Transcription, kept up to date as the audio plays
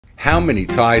How many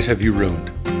ties have you ruined?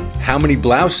 How many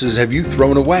blouses have you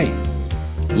thrown away?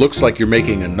 Looks like you're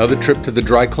making another trip to the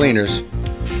dry cleaners.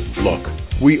 Look,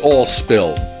 we all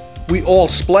spill. We all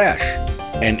splash.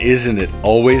 And isn't it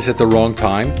always at the wrong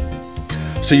time?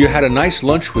 So you had a nice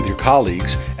lunch with your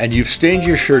colleagues and you've stained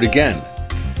your shirt again.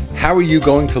 How are you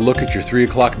going to look at your 3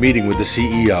 o'clock meeting with the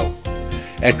CEO?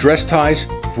 At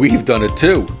DressTiez, we've done it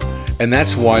too. And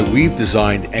that's why we've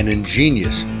designed an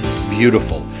ingenious,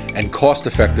 beautiful, and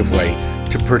cost-effective way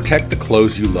to protect the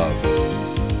clothes you love.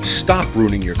 Stop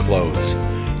ruining your clothes.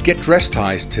 Get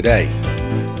DressTiez today.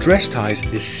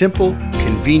 DressTiez is simple,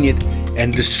 convenient,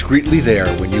 and discreetly there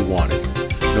when you want it.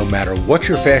 No matter what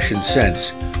your fashion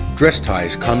sense,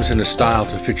 DressTiez comes in a style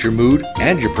to fit your mood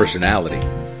and your personality.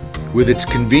 With its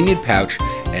convenient pouch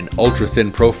and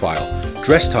ultra-thin profile,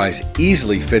 DressTiez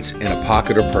easily fits in a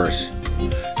pocket or purse.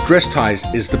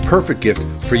 DressTiez is the perfect gift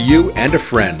for you and a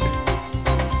friend.